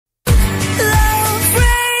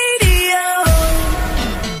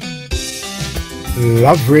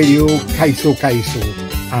Love Radio 𝐶𝐲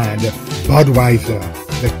and Budweiser,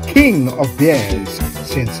 the king of beers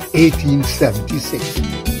since 1876,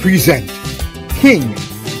 present King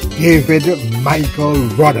David Michael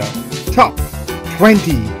Rudder Top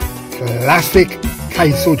 20 Classic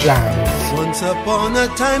𝐶𝐲 Jams. Once upon a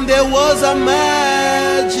time there was a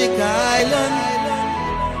magic island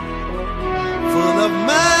full of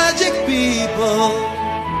magic people.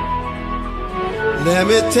 Let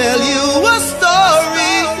me tell you a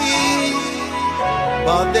story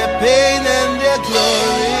about their pain and their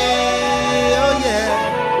glory. Oh yeah.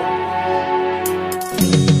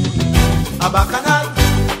 Abacanal,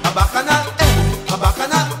 abacanal,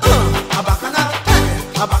 abacanal, abacanal,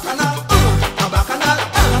 abacanal, abacanal,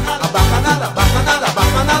 abacanal, abacanal,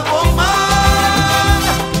 abacanal. Oh man,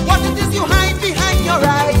 what it is you hide behind your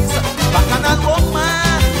eyes? Abacanal, oh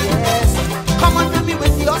man, yes. Come on, tell me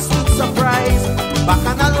with your sweet surprise.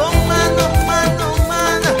 Bacchanal, oh man, oh man, oh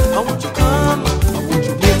man, I want you come, I want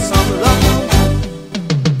you make some love.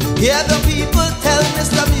 Hear the people tell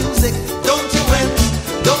Mr. Music, don't you end,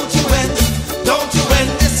 don't you end, don't you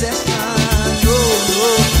end this session. No,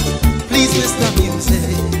 no, please Mr.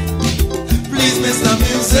 Music, please Mr.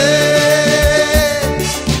 Music.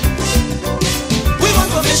 We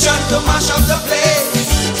want permission to mash up the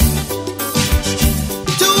place,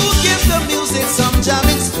 to give the music some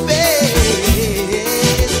jamming space.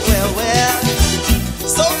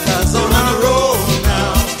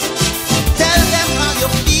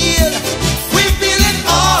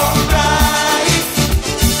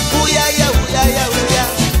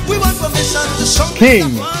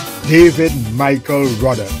 King David Michael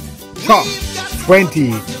Rudder Top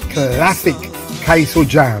 20 Classic 𝐶𝐲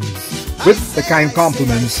Jams with the kind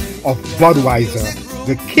compliments of Budweiser,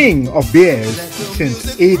 the king of beers since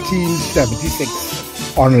 1876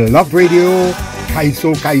 on Love Radio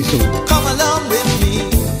𝐶𝐲. Come along with me,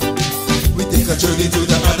 we take a journey to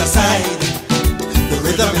the other side. The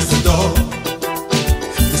rhythm is the door,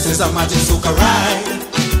 this is a magic soca ride.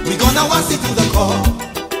 We gonna watch it to the core.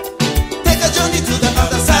 Take a journey to the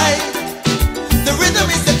other side.